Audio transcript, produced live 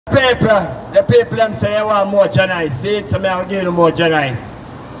The people them say they want more Jahnice. See it, so I'll give you more Jahnice.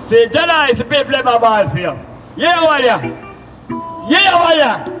 See, Jahnice, the people them a ball for you. Yeah, what ya? Yeah, what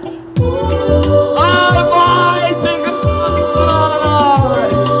ya? Almighty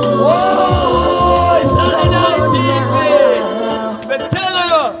God! Whoa! Jahnice TV! But tell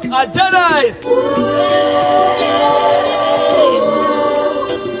you, a Jahnice!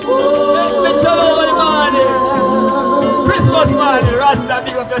 Let me tell you what the morning. Christmas morning, Rasta,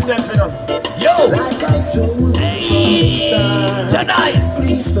 big up yourself, you know. Yo! Like I told you Jahnice!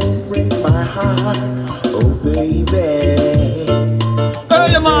 Please don't break my heart, oh baby.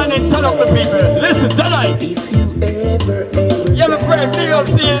 Early morning, turn up the people. Listen, Jahnice! If you ever You have a friend, big up,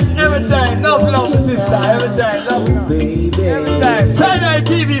 see it every time. Love, love, sister, every time. Love, oh baby, every time. Jahnice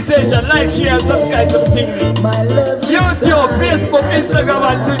TV station, like, share, subscribe to the thing. my love is YouTube, Facebook, Instagram,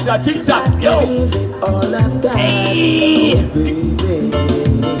 and Twitter, TikTok. Yo! give it all I've got. Hey!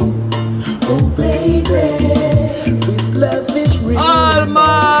 Oh baby, this love is real.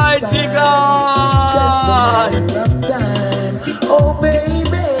 Almighty God! Just enough time. Oh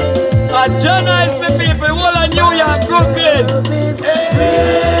baby, And Jahnice, the people, all of New York, Brooklyn. love is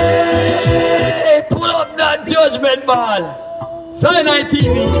Hey, pull up that judgment ball. Jahnice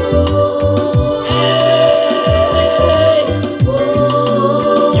TV. Hey.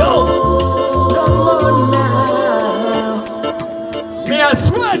 Yo, come on now. me a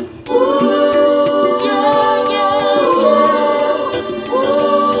sweat.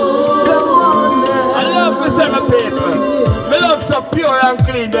 I love the seven people. Me love so pure and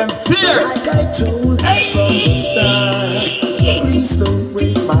clean, them fear. Like I told you from the start, please don't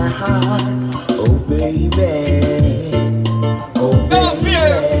break my heart, oh baby, oh No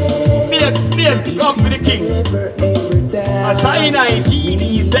fear. Babes, come for the king. ever A die. Jahnice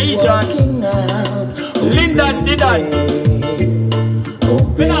TV station. Walking out, oh Lyndon did I. oh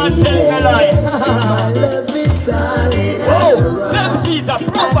Me not tell me baby, lie. my love is solid as a Oh, rock. them seats are I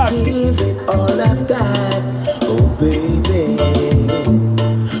proper. give it all I've got, oh baby,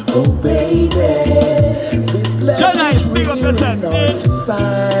 oh baby. This love Jahnice, is big up really yourself, not see? to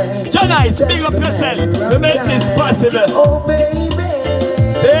find. Jahnice, Just big up a yourself. matter We of make this time. possible. Oh baby,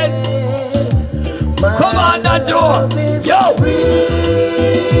 See? my Come on, that door. love is Yo. real,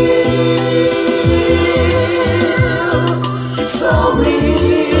 so real.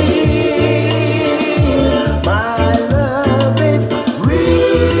 My love is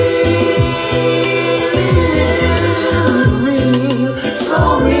real,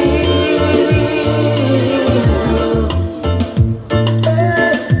 so real.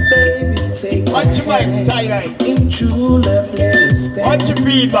 Hey, baby, take my Watch your mic, hand. Jahnice. In true love, let us stand. Watch your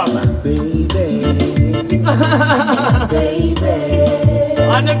feedback. Baby, baby.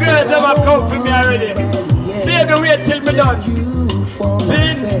 And the girls have come for me already. Baby, wait till me done. You for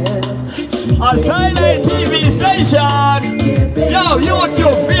myself, sweet A Jahnice TV station. Yo,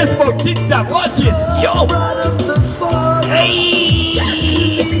 YouTube, Facebook, TikTok. Watch it. Yo. brothers thus far. Hey.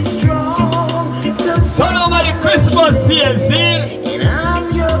 Be strong, 'cause Turn over the Christmas sale, see? and I'm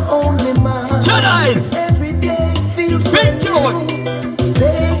your only man. Jahnice. Every day feels Big brand tune. new.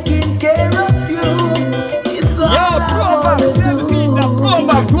 Taking care of you. It's all Yo, I Promax, wanna do. 17,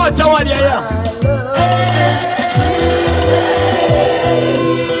 Promax. Watch out what you hear. My love is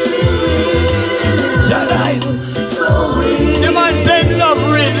Jahnice. so real. The man said love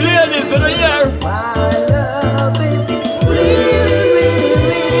real. Ladies in the air. My love is real,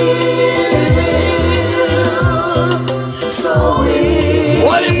 so real.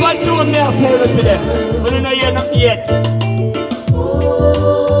 What if I tune me up for today? We don't know you're not yet.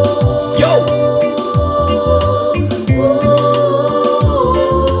 Yo.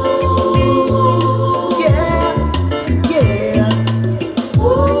 Yeah, yeah.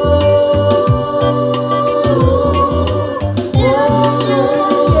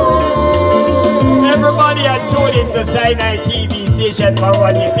 Everybody are tuned into Jahnice TV station for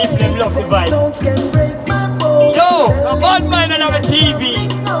one year. People them love the vibe. Stones can break my bones. Yo, a bad man and have a TV.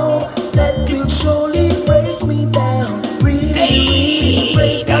 No, that will surely break me down. Really, really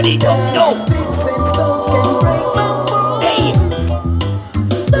break me down. Sticks and stones can break my bones.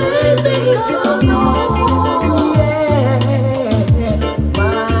 Baby, come on. Yeah,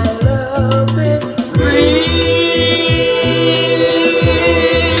 my love is real,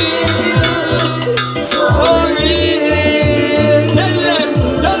 so real. Tell them,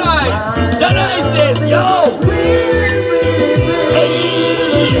 Jahnice this. Yo. Hey.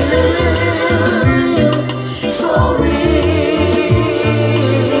 So real.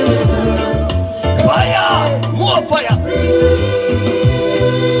 Fire. More fire.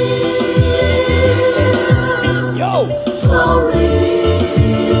 Yo. So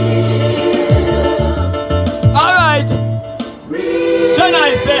real.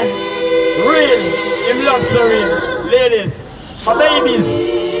 Jahnice say, real, him love so real. Ladies, my babies.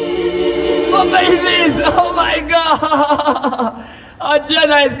 My babies, oh my God. Oh,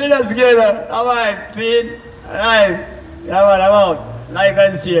 Jahnice, me just get her. Alright, see? Alright. Yeah, man, I'm out. Like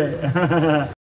and share.